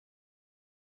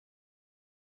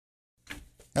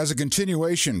As a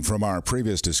continuation from our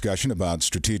previous discussion about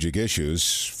strategic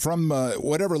issues, from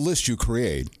whatever list you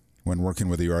create when working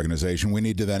with the organization, we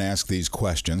need to then ask these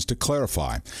questions to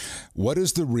clarify. What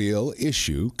is the real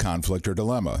issue, conflict, or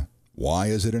dilemma? Why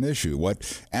is it an issue?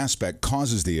 What aspect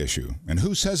causes the issue? And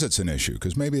who says it's an issue?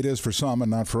 Because maybe it is for some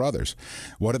and not for others.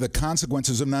 What are the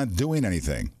consequences of not doing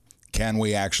anything? Can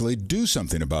we actually do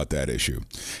something about that issue?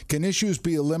 Can issues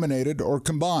be eliminated or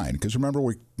combined? Because remember,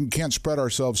 we can't spread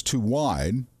ourselves too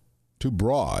wide, too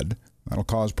broad. That'll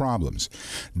cause problems.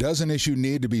 Does an issue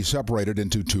need to be separated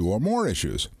into two or more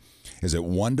issues? Is it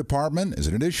one department? Is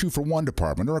it an issue for one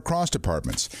department or across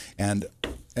departments? And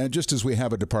just as we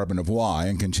have a department of why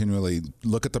and continually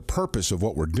look at the purpose of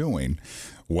what we're doing,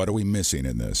 what are we missing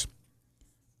in this?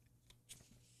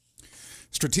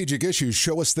 Strategic issues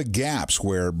show us the gaps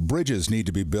where bridges need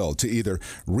to be built to either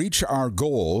reach our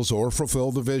goals or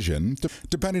fulfill the vision,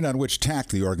 depending on which tack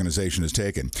the organization has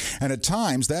taken. And at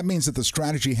times, that means that the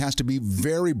strategy has to be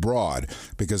very broad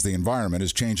because the environment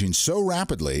is changing so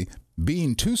rapidly,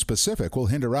 being too specific will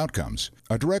hinder outcomes.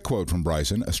 A direct quote from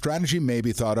Bryson, a strategy may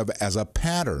be thought of as a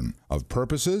pattern of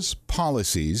purposes,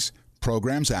 policies,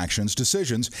 programs, actions,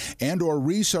 decisions, and or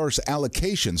resource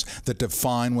allocations that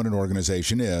define what an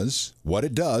organization is, what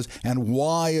it does, and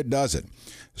why it does it.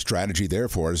 Strategy,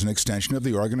 therefore, is an extension of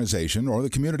the organization or the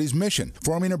community's mission,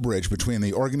 forming a bridge between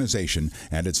the organization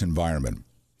and its environment.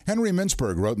 Henry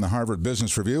Mintzberg wrote in the Harvard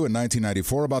Business Review in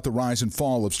 1994 about the rise and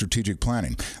fall of strategic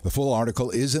planning. The full article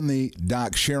is in the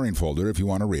doc sharing folder if you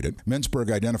want to read it.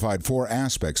 Mintzberg identified 4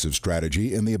 aspects of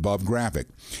strategy in the above graphic.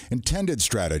 Intended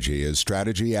strategy is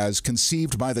strategy as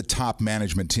conceived by the top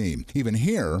management team. Even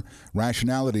here,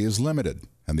 rationality is limited.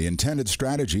 And the intended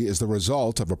strategy is the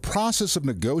result of a process of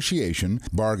negotiation,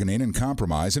 bargaining, and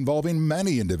compromise involving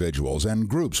many individuals and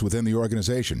groups within the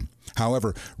organization.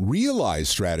 However, realized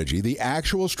strategy, the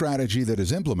actual strategy that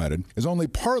is implemented, is only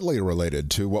partly related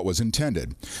to what was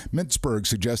intended. Mintzberg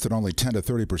suggests that only 10 to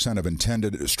 30% of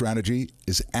intended strategy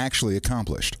is actually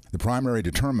accomplished. The primary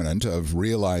determinant of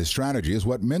realized strategy is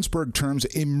what Mintzberg terms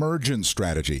emergent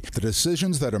strategy, the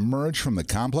decisions that emerge from the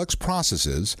complex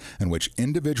processes in which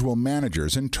individual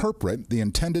managers interpret the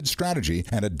intended strategy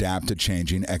and adapt to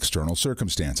changing external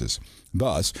circumstances.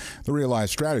 Thus, the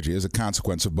realized strategy is a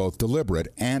consequence of both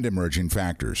deliberate and emerging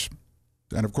factors.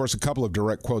 And of course, a couple of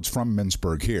direct quotes from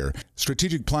Mintzberg here.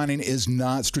 Strategic planning is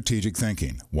not strategic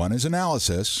thinking. One is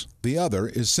analysis, the other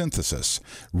is synthesis.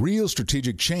 Real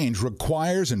strategic change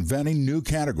requires inventing new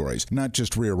categories, not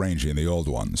just rearranging the old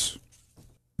ones.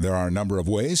 There are a number of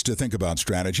ways to think about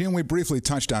strategy, and we briefly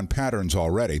touched on patterns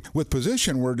already. With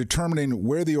position, we're determining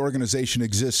where the organization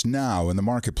exists now in the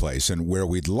marketplace and where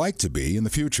we'd like to be in the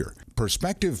future.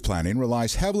 Perspective planning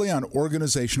relies heavily on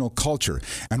organizational culture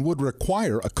and would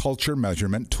require a culture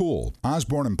measurement tool.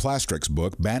 Osborne and Plastrick's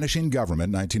book, Banishing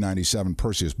Government, 1997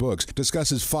 Perseus Books,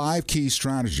 discusses 5 key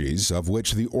strategies of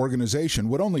which the organization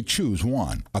would only choose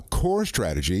one. A core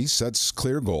strategy sets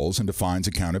clear goals and defines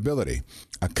accountability.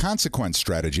 A consequence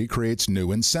strategy creates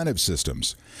new incentive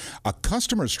systems. A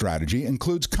customer strategy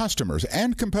includes customers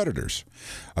and competitors.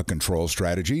 A control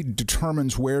strategy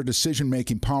determines where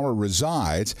decision-making power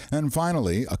resides. And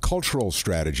finally, a cultural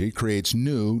strategy creates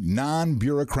new,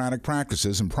 non-bureaucratic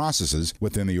practices and processes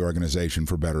within the organization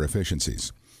for better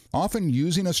efficiencies. Often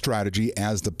using a strategy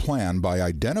as the plan by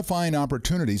identifying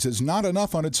opportunities is not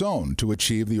enough on its own to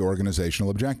achieve the organizational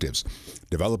objectives.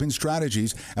 Developing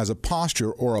strategies as a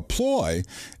posture or a ploy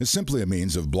is simply a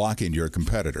means of blocking your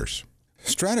competitors.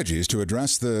 Strategies to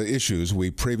address the issues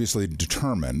we previously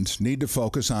determined need to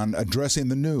focus on addressing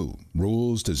the new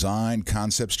rules, design,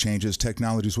 concepts, changes,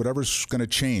 technologies, whatever's going to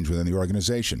change within the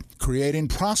organization. Creating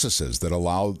processes that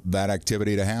allow that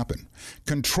activity to happen.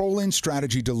 Controlling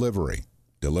strategy delivery.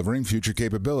 Delivering future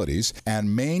capabilities,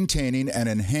 and maintaining and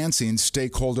enhancing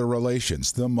stakeholder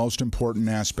relations, the most important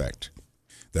aspect.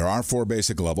 There are 4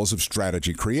 basic levels of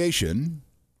strategy creation.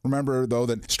 Remember, though,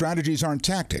 that strategies aren't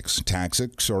tactics.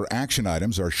 Tactics or action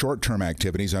items are short-term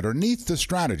activities underneath the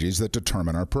strategies that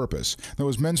determine our purpose. Though,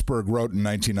 as Mintzberg wrote in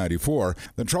 1994,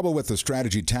 the trouble with the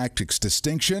strategy-tactics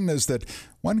distinction is that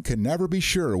one can never be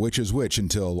sure which is which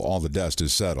until all the dust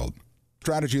is settled.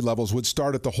 Strategy levels would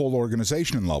start at the whole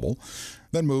organization level,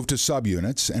 then move to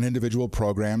subunits and individual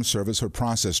program, service, or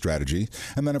process strategy,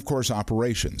 and then, of course,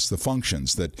 operations, the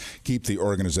functions that keep the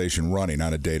organization running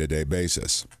on a day-to-day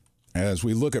basis. As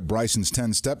we look at Bryson's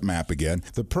 10-step map again,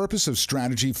 the purpose of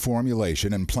strategy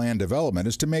formulation and plan development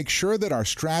is to make sure that our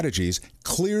strategies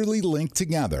clearly link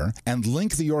together and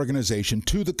link the organization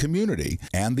to the community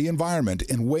and the environment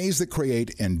in ways that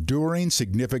create enduring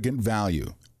significant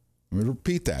value. Let me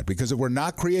repeat that, because if we're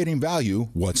not creating value,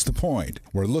 what's the point?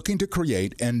 We're looking to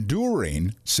create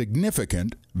enduring,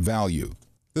 significant value.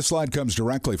 This slide comes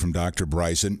directly from Dr.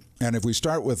 Bryson, and if we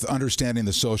start with understanding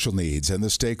the social needs and the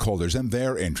stakeholders and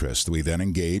their interests, we then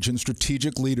engage in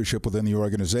strategic leadership within the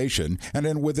organization, and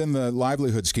then within the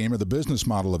livelihood scheme or the business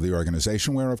model of the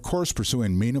organization, we're of course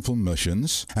pursuing meaningful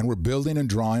missions, and we're building and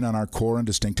drawing on our core and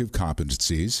distinctive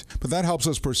competencies, but that helps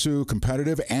us pursue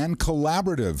competitive and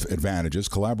collaborative advantages.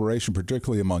 Collaboration,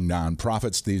 particularly among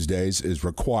nonprofits these days, is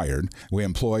required. We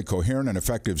employ coherent and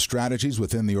effective strategies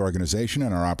within the organization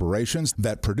and our operations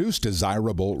that produce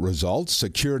desirable results,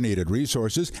 secure needed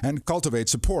resources, and cultivate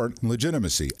support and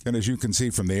legitimacy. And as you can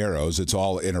see from the arrows, it's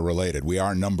all interrelated. We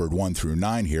are numbered 1 through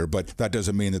 9 here, but that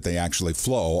doesn't mean that they actually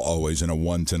flow always in a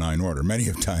 1 to 9 order. Many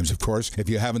of times, of course, if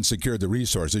you haven't secured the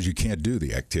resources, you can't do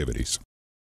the activities.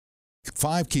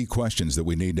 5 key questions that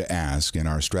we need to ask in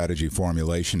our strategy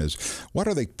formulation is, what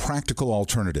are the practical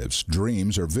alternatives,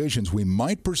 dreams, or visions we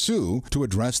might pursue to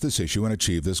address this issue and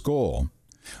achieve this goal?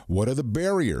 What are the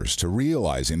barriers to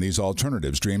realizing these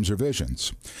alternatives, dreams, or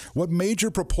visions? What major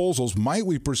proposals might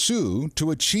we pursue to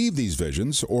achieve these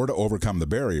visions or to overcome the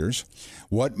barriers?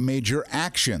 What major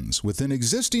actions within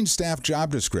existing staff job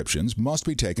descriptions must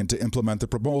be taken to implement the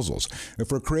proposals?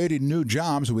 If we're creating new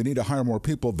jobs, we need to hire more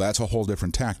people. That's a whole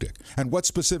different tactic. And what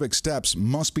specific steps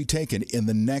must be taken in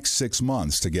the next 6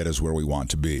 months to get us where we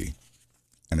want to be?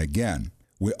 And again,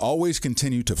 we always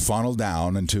continue to funnel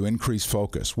down and to increase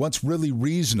focus. What's really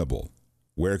reasonable?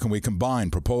 Where can we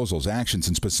combine proposals, actions,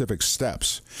 and specific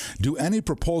steps? Do any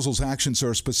proposals, actions,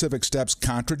 or specific steps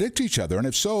contradict each other? And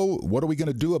if so, what are we going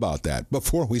to do about that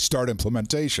before we start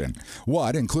implementation?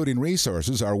 What, including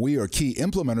resources, are we or key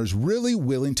implementers really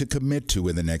willing to commit to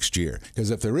in the next year? Because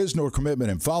if there is no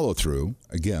commitment and follow-through,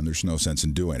 again, there's no sense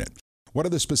in doing it. What are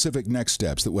the specific next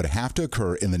steps that would have to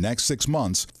occur in the next 6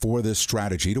 months for this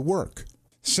strategy to work?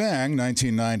 Sang,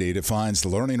 1990, defines the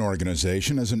learning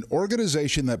organization as an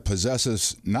organization that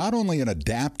possesses not only an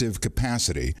adaptive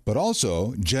capacity, but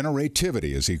also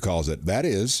generativity, as he calls it. That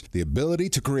is, the ability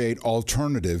to create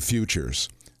alternative futures.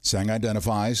 Sang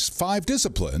identifies 5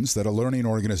 disciplines that a learning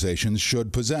organization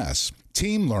should possess.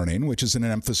 Team learning, which is an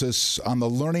emphasis on the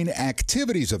learning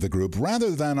activities of the group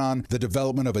rather than on the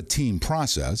development of a team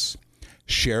process.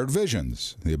 Shared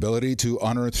visions, the ability to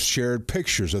unearth shared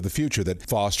pictures of the future that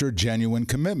foster genuine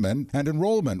commitment and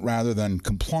enrollment rather than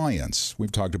compliance.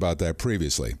 We've talked about that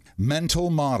previously. Mental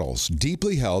models,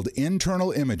 deeply held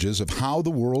internal images of how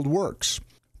the world works.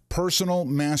 Personal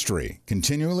mastery,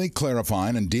 continually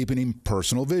clarifying and deepening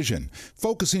personal vision,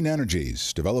 focusing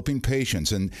energies, developing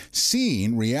patience, and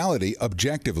seeing reality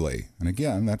objectively. And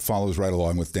again, that follows right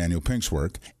along with Daniel Pink's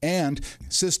work. And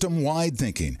system-wide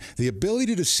thinking, the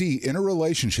ability to see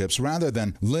interrelationships rather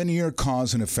than linear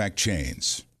cause and effect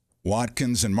chains.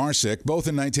 Watkins and Marsick, both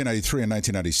in 1993 and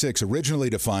 1996,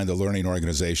 originally defined the learning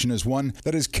organization as one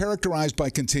that is characterized by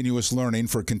continuous learning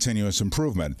for continuous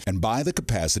improvement and by the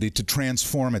capacity to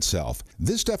transform itself.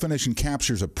 This definition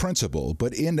captures a principle,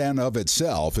 but in and of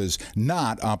itself is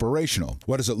not operational.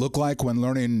 What does it look like when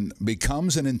learning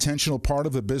becomes an intentional part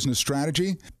of the business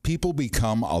strategy? People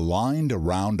become aligned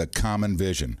around a common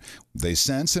vision. They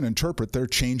sense and interpret their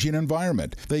changing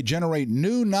environment. They generate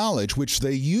new knowledge which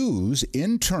they use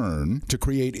in turn to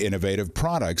create innovative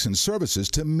products and services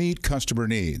to meet customer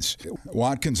needs.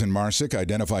 Watkins and Marsick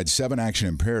identified 7 action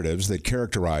imperatives that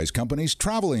characterize companies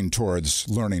traveling towards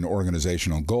learning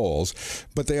organizational goals,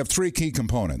 but they have 3 key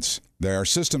components. They are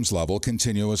systems-level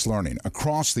continuous learning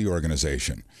across the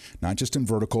organization, not just in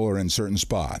vertical or in certain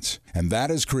spots. And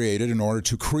that is created in order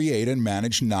to create and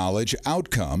manage knowledge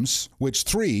outcomes, which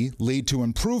 3 lead to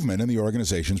improvement in the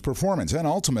organization's performance and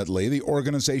ultimately the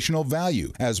organizational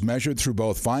value as measured through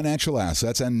both financial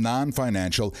assets and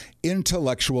non-financial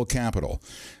intellectual capital.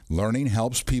 Learning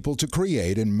helps people to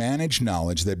create and manage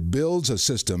knowledge that builds a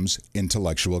system's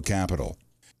intellectual capital.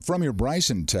 From your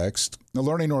Bryson text, the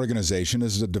learning organization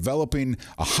is developing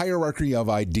a hierarchy of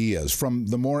ideas from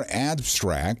the more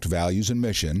abstract values and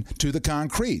mission to the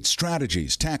concrete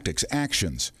strategies, tactics,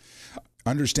 actions.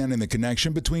 Understanding the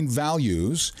connection between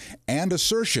values and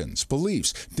assertions,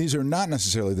 beliefs. These are not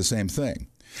necessarily the same thing.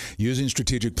 Using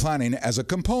strategic planning as a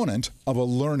component of a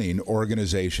learning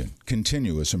organization,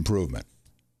 continuous improvement.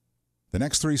 The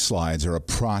next 3 slides are a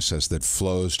process that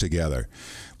flows together,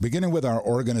 beginning with our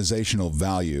organizational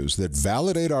values that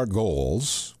validate our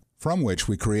goals from which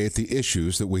we create the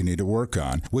issues that we need to work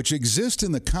on, which exist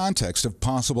in the context of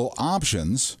possible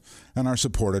options and are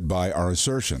supported by our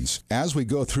assertions. As we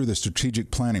go through the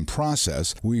strategic planning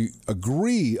process, we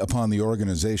agree upon the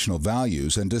organizational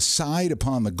values and decide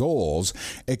upon the goals,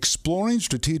 exploring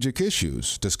strategic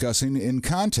issues, discussing in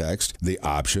context the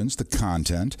options, the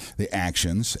content, the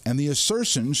actions, and the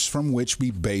assertions from which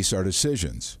we base our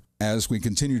decisions. As we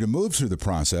continue to move through the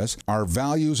process, our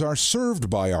values are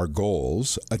served by our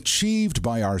goals, achieved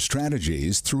by our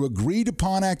strategies through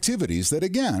agreed-upon activities that,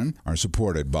 again, are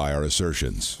supported by our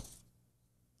assertions.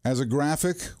 As a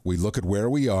graphic, we look at where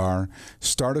we are,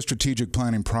 start a strategic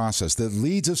planning process that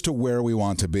leads us to where we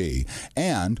want to be,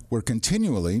 and we're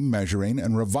continually measuring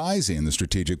and revising the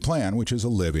strategic plan, which is a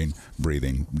living,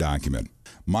 breathing document.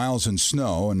 Miles and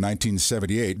Snow in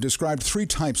 1978 described three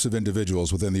types of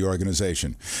individuals within the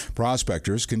organization.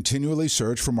 Prospectors continually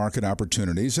search for market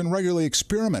opportunities and regularly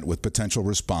experiment with potential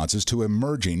responses to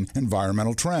emerging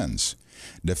environmental trends.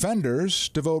 Defenders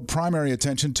devote primary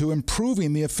attention to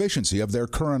improving the efficiency of their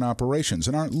current operations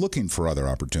and aren't looking for other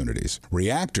opportunities.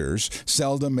 Reactors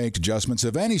seldom make adjustments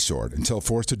of any sort until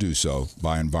forced to do so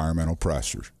by environmental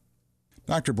pressures.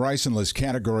 Dr. Bryson lists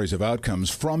categories of outcomes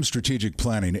from strategic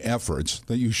planning efforts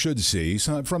that you should see,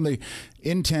 from the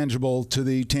intangible to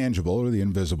the tangible, or the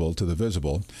invisible to the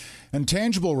visible. And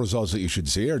tangible results that you should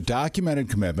see are documented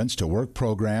commitments to work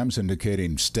programs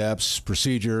indicating steps,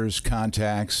 procedures,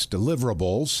 contacts,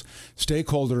 deliverables,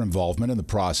 stakeholder involvement in the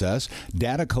process,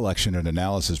 data collection and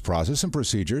analysis process and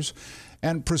procedures,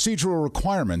 and procedural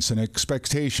requirements and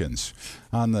expectations.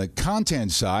 On the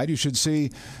content side, you should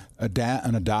see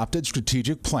an adopted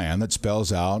strategic plan that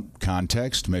spells out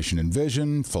context, mission and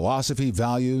vision, philosophy,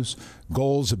 values,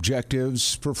 goals,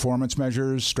 objectives, performance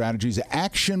measures, strategies,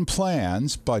 action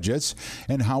plans, budgets,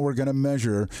 and how we're going to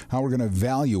measure, how we're going to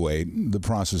evaluate the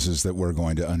processes that we're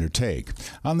going to undertake.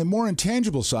 On the more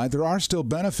intangible side, there are still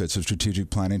benefits of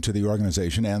strategic planning to the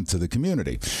organization and to the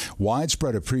community.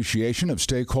 Widespread appreciation of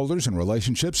stakeholders and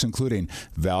relationships, including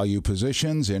value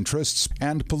positions, interests,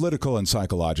 and political and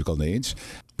psychological needs.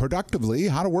 Productively,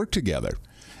 how to work together.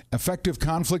 Effective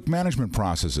conflict management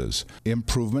processes,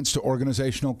 improvements to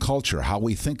organizational culture, how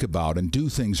we think about and do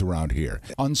things around here.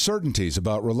 Uncertainties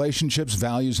about relationships,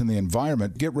 values, and the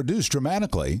environment get reduced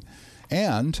dramatically,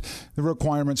 and the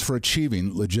requirements for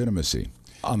achieving legitimacy.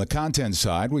 On the content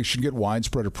side, we should get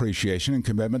widespread appreciation and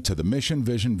commitment to the mission,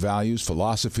 vision, values,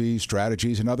 philosophy,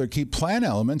 strategies, and other key plan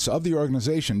elements of the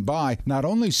organization by not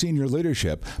only senior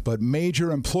leadership, but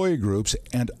major employee groups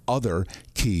and other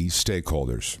key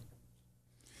stakeholders.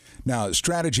 Now,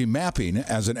 strategy mapping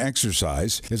as an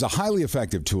exercise is a highly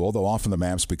effective tool, though often the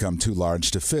maps become too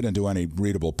large to fit into any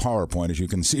readable PowerPoint, as you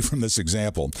can see from this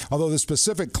example. Although the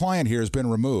specific client here has been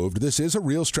removed, this is a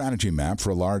real strategy map for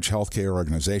a large healthcare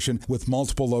organization with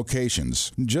multiple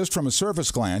locations. Just from a surface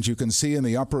glance, you can see in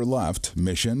the upper left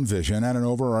mission, vision, and an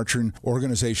overarching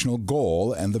organizational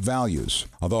goal and the values.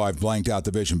 Although I've blanked out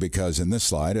the vision because in this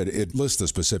slide it lists the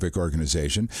specific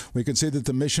organization, we can see that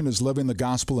the mission is living the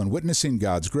gospel and witnessing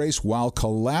God's grace while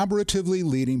collaboratively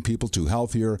leading people to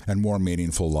healthier and more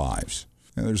meaningful lives.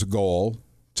 And there's a goal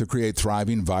to create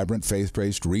thriving, vibrant,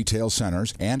 faith-based retail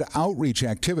centers and outreach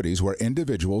activities where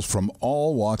individuals from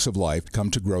all walks of life come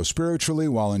to grow spiritually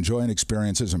while enjoying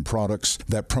experiences and products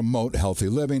that promote healthy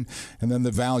living. And then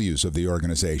the values of the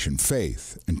organization: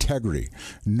 faith, integrity,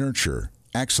 nurture,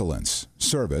 excellence,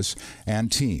 service,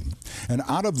 and team. And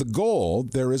out of the goal,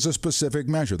 there is a specific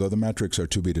measure, though the metrics are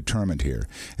to be determined here.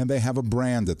 And they have a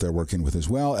brand that they're working with as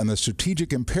well. And the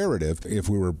strategic imperative, if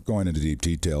we were going into deep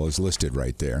detail, is listed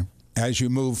right there. As you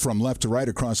move from left to right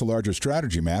across a larger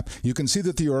strategy map, you can see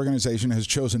that the organization has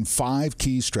chosen 5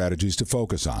 key strategies to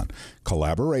focus on: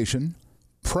 collaboration,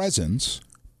 presence,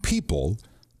 people,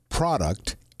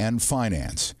 product, and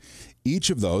finance.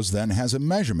 Each of those then has a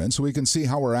measurement so we can see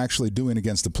how we're actually doing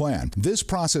against the plan. This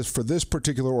process for this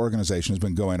particular organization has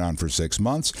been going on for 6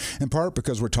 months, in part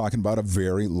because we're talking about a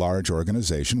very large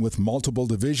organization with multiple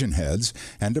division heads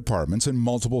and departments and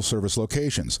multiple service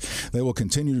locations. They will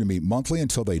continue to meet monthly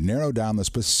until they narrow down the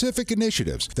specific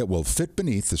initiatives that will fit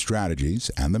beneath the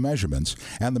strategies and the measurements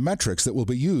and the metrics that will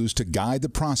be used to guide the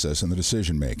process and the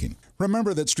decision making.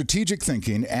 Remember that strategic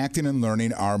thinking, acting, and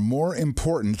learning are more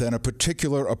important than a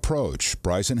particular approach.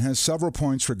 Bryson has several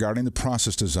points regarding the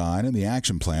process design and the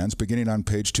action plans, beginning on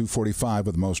page 245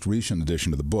 of the most recent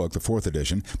edition of the book, the 4th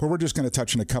edition, but we're just going to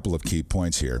touch on a couple of key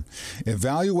points here.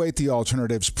 Evaluate the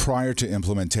alternatives prior to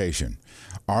implementation.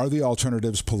 Are the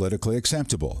alternatives politically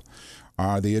acceptable?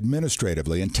 Are they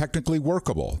administratively and technically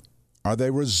workable? Are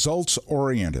they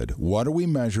results-oriented? What are we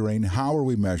measuring? How are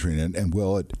we measuring it? And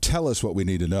will it tell us what we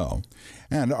need to know?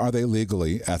 And are they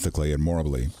legally, ethically, and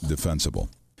morally defensible?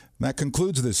 That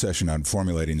concludes this session on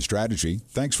formulating strategy.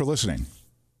 Thanks for listening.